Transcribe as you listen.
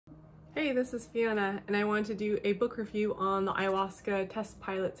Hey, this is Fiona, and I want to do a book review on the Ayahuasca Test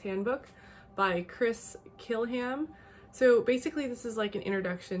Pilots Handbook by Chris Kilham. So basically this is like an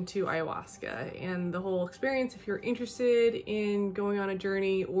introduction to ayahuasca and the whole experience if you're interested in going on a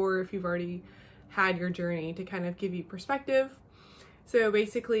journey or if you've already had your journey, to kind of give you perspective. So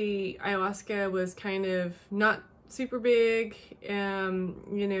basically ayahuasca was kind of not super big,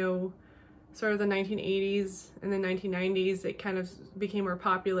 sort of the 1980s and the 1990s it kind of became more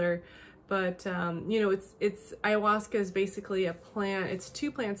popular. But it's ayahuasca is basically a plant. It's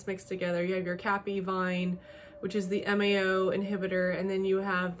two plants mixed together. You have your capi vine, which is the MAO inhibitor, and then you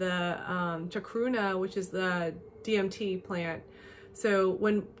have the chacruna, which is the DMT plant. So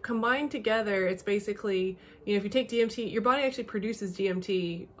when combined together, it's basically, if you take DMT, your body actually produces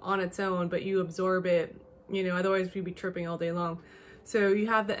DMT on its own, but you absorb it, otherwise you'd be tripping all day long. So you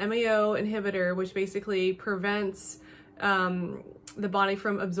have the MAO inhibitor, which basically prevents the body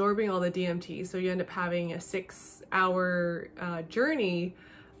from absorbing all the DMT. So you end up having a 6-hour journey,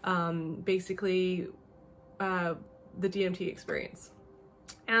 basically the DMT experience.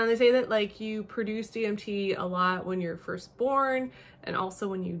 And they say that like you produce DMT a lot when you're first born and also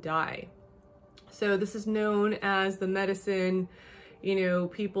when you die. So this is known as the medicine.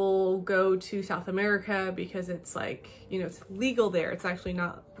 People go to South America because it's like, it's legal there. It's actually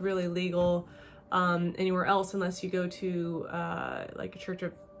not really legal anywhere else unless you go to like a church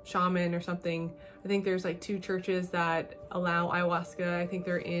of shaman or something. I think there's like 2 churches that allow ayahuasca. I think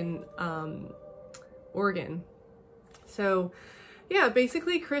they're in Oregon. So yeah,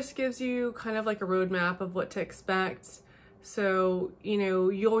 basically Chris gives you kind of like a roadmap of what to expect. So,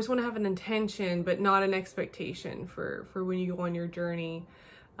 you always want to have an intention, but not an expectation for when you go on your journey.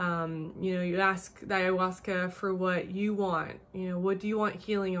 You ask the ayahuasca for what you want. What do you want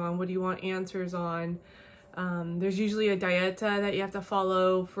healing on? What do you want answers on? There's usually a dieta that you have to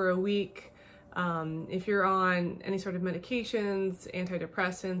follow for a week. If you're on any sort of medications,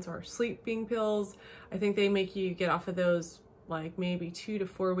 antidepressants, or sleeping pills, I think they make you get off of those like maybe 2 to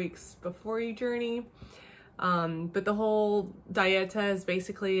 4 weeks before you journey. But the whole dieta is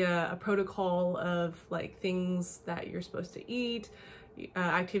basically a protocol of like things that you're supposed to eat,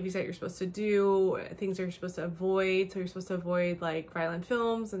 activities that you're supposed to do, things that you're supposed to avoid. So you're supposed to avoid like violent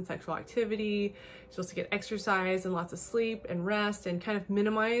films and sexual activity. You're supposed to get exercise and lots of sleep and rest and kind of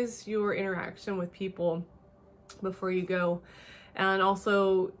minimize your interaction with people before you go. And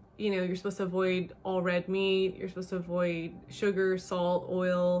also, you're supposed to avoid all red meat. You're supposed to avoid sugar, salt,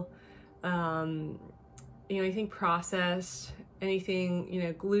 oil, anything processed,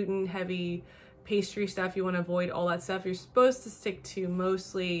 anything, gluten heavy, pastry stuff, you want to avoid all that stuff. You're supposed to stick to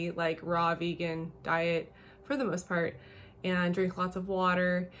mostly like raw vegan diet for the most part, and drink lots of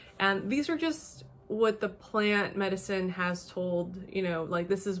water. And these are just what the plant medicine has told, like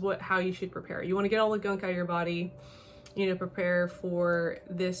this is how you should prepare. You want to get all the gunk out of your body, prepare for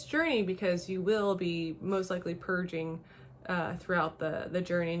this journey, because you will be most likely purging throughout the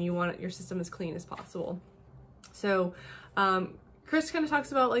journey, and you want your system as clean as possible. So Chris kind of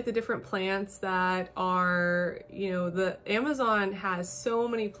talks about like the different plants that are, the Amazon has so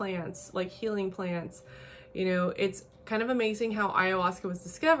many plants, like healing plants. It's kind of amazing how ayahuasca was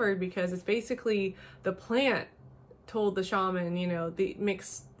discovered, because it's basically the plant told the shaman,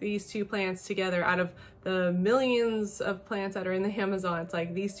 mix these 2 plants together out of the millions of plants that are in the Amazon. It's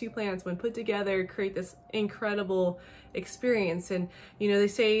like these 2 plants, when put together, create this incredible experience. And, they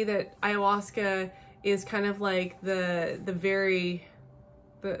say that ayahuasca is kind of like I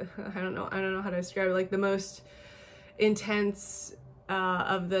don't know how to describe it, like the most intense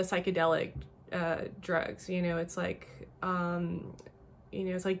of the psychedelic drugs. It's like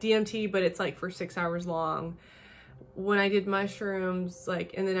it's like DMT, but it's like for 6 hours long. When I did mushrooms,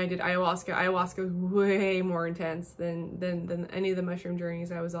 and then I did ayahuasca was way more intense than any of the mushroom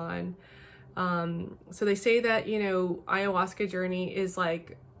journeys I was on. So they say that, ayahuasca journey is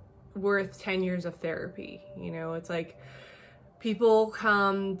like worth 10 years of therapy. It's like people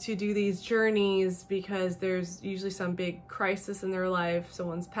come to do these journeys because there's usually some big crisis in their life.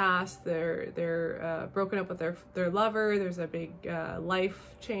 Someone's passed, they're broken up with their lover, there's a big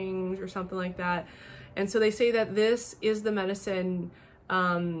life change or something like that. And so they say that this is the medicine.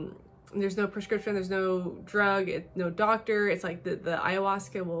 There's no prescription, there's no drug, no doctor. It's like the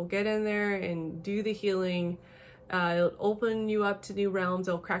ayahuasca will get in there and do the healing. It'll open you up to new realms.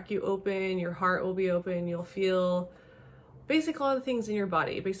 It'll crack you open. Your heart will be open. You'll feel basically all the things in your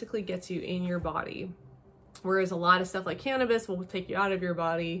body. It basically gets you in your body. Whereas a lot of stuff like cannabis will take you out of your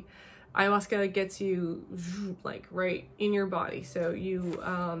body. Ayahuasca gets you like right in your body. So you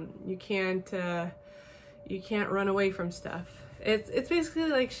can't run away from stuff. it's basically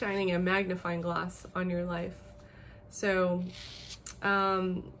like shining a magnifying glass on your life. So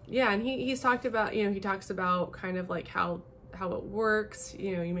yeah, and he's talked about, he talks about kind of like how it works.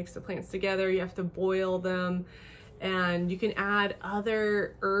 You mix the plants together, you have to boil them, and you can add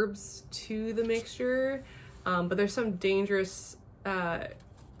other herbs to the mixture, but there's some dangerous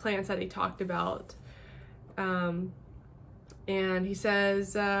plants that he talked about. And he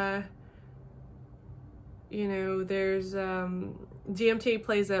says, there's DMT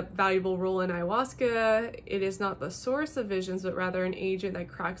plays a valuable role in ayahuasca. It is not the source of visions, but rather an agent that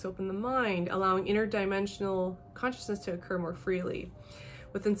cracks open the mind, allowing interdimensional consciousness to occur more freely,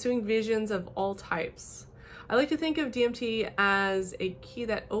 with ensuing visions of all types. I like to think of DMT as a key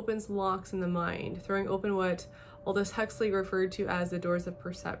that opens locks in the mind, throwing open what Aldous Huxley referred to as the doors of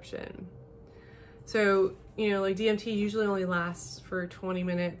perception. So, like DMT usually only lasts for 20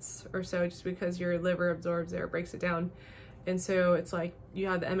 minutes or so, just because your liver absorbs it or breaks it down. And so it's like you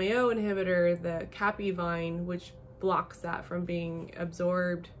have the MAO inhibitor, the cappy vine, which blocks that from being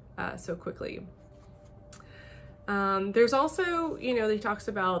absorbed so quickly. There's also, he talks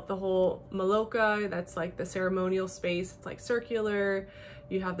about the whole maloka, that's like the ceremonial space. It's like circular.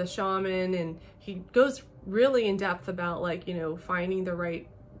 You have the shaman, and he goes really in depth about like, finding the right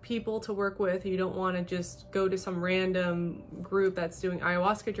people to work with. You don't want to just go to some random group that's doing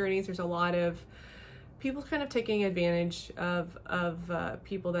ayahuasca journeys. There's a lot of people kind of taking advantage of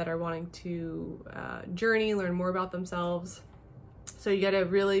people that are wanting to journey, learn more about themselves. So you got to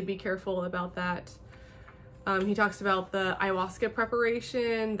really be careful about that. He talks about the ayahuasca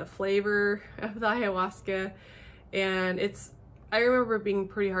preparation, the flavor of the ayahuasca, and I remember it being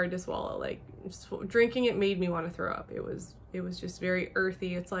pretty hard to swallow. Like, just drinking it made me want to throw up. It was just very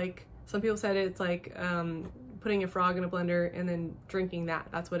earthy. It's like, some people said it's like putting a frog in a blender and then drinking that.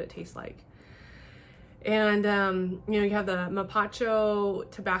 That's what it tastes like. And you have the mapacho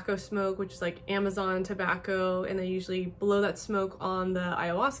tobacco smoke, which is like Amazon tobacco, and they usually blow that smoke on the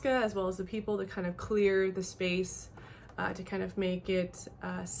ayahuasca as well as the people to kind of clear the space, to kind of make it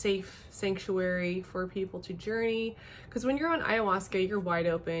a safe sanctuary for people to journey. Because when you're on ayahuasca, you're wide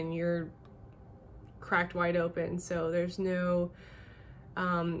open, you're cracked wide open. So there's no,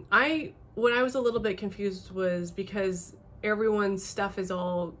 when I was a little bit confused was because everyone's stuff is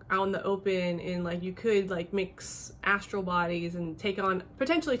all out in the open, and like you could like mix astral bodies and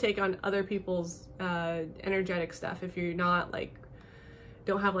potentially take on other people's energetic stuff if you're not like,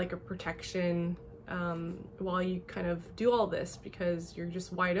 don't have like a protection while you kind of do all this, because you're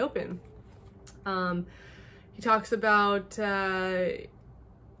just wide open. He talks about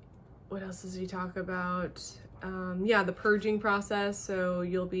what else does he talk about? Yeah, the purging process. So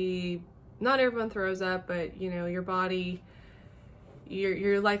not everyone throws up, but your body,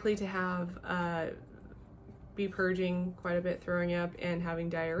 you're likely to have be purging quite a bit, throwing up and having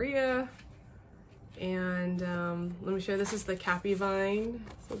diarrhea. And let me show you, this is the cappy vine.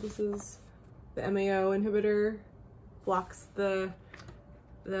 So this is the MAO inhibitor, blocks the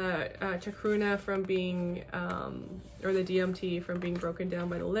chacruna from being, or the DMT from being broken down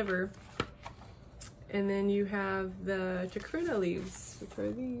by the liver. And then you have the chacruna leaves, which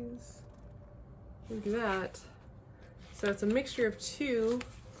are these. Look at that. So it's a mixture of two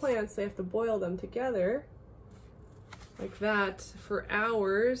plants. They have to boil them together like that for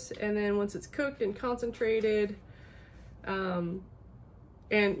hours. And then once it's cooked and concentrated, and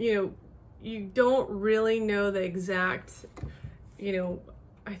you don't really know the exact,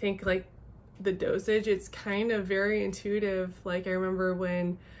 I think like the dosage, it's kind of very intuitive. Like I remember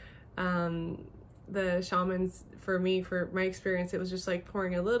when the shamans, for my experience, it was just like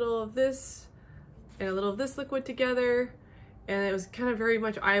pouring a little of this and a little of this liquid together, and it was kind of very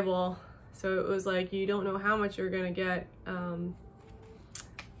much eyeball. So it was like, you don't know how much you're gonna get.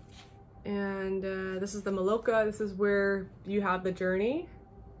 This is the maloka. This is where you have the journey.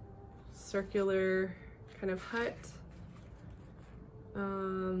 Circular kind of hut.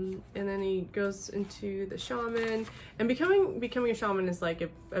 And then he goes into the shaman, and becoming a shaman is like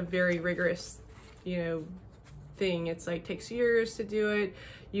a very rigorous, thing. It's like, takes years to do it.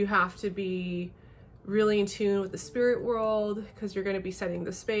 You have to be really in tune with the spirit world, because you're going to be setting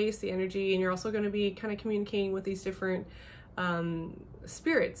the space, the energy, and you're also going to be kind of communicating with these different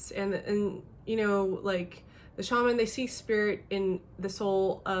spirits. And like the shaman, they see spirit in the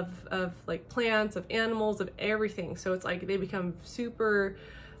soul of like plants, of animals, of everything. So it's like they become super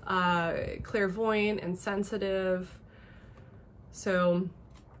clairvoyant and sensitive. So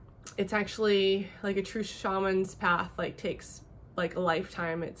it's actually like a true shaman's path, like takes like a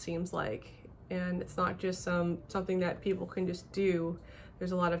lifetime, it seems like. And it's not just something that people can just do.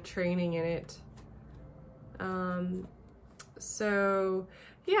 There's a lot of training in it. So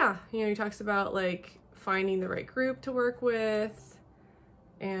yeah, you know, he talks about like finding the right group to work with,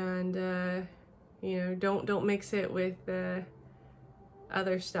 and you know, don't mix it with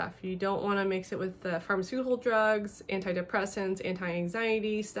other stuff. You don't want to mix it with pharmaceutical drugs, antidepressants,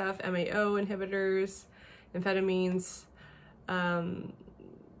 anti-anxiety stuff, MAO inhibitors, amphetamines,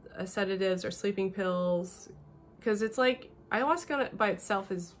 sedatives or sleeping pills, because it's like ayahuasca by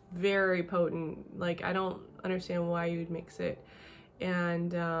itself is very potent. Like, I don't understand why you'd mix it.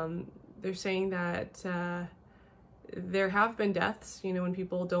 And they're saying that there have been deaths, you know, when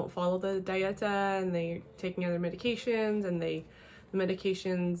people don't follow the dieta and they're taking other medications, and the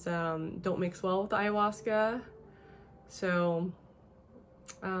medications don't mix well with the ayahuasca. So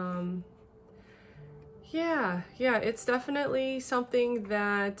yeah, it's definitely something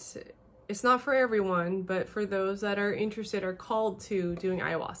that it's not for everyone, but for those that are interested or called to doing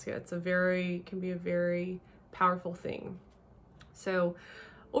ayahuasca, can be a very powerful thing. So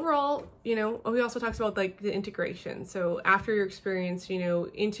overall, you know, he also talks about like the integration. So after your experience, you know,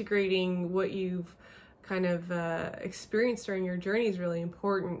 integrating what you've kind of experienced during your journey is really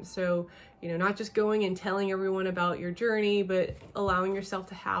important. So, you know, not just going and telling everyone about your journey, but allowing yourself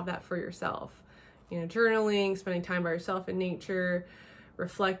to have that for yourself. You know, journaling, spending time by yourself in nature,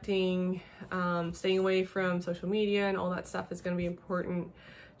 reflecting, staying away from social media and all that stuff is going to be important,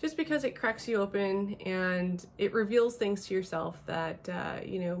 just because it cracks you open and it reveals things to yourself that,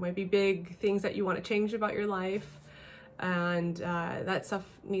 you know, might be big things that you want to change about your life. And that stuff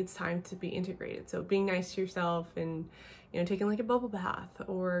needs time to be integrated. So being nice to yourself and, you know, taking like a bubble bath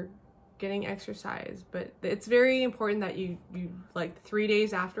or getting exercise. But it's very important that you like 3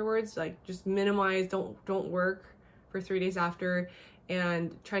 days afterwards, like just minimize, don't work for 3 days after,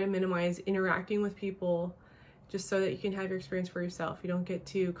 and try to minimize interacting with people, just so that you can have your experience for yourself. You don't get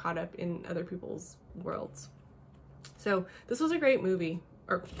too caught up in other people's worlds. So this was a great movie,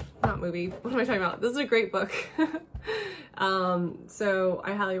 or not movie, what am I talking about? This is a great book. So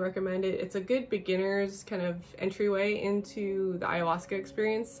I highly recommend it. It's a good beginner's kind of entryway into the ayahuasca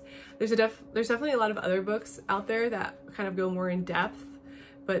experience. There's definitely a lot of other books out there that kind of go more in depth,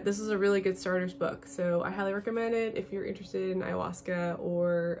 but this is a really good starter's book. So I highly recommend it if you're interested in ayahuasca,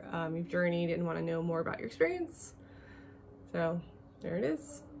 or you've journeyed and want to know more about your experience. So there it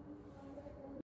is.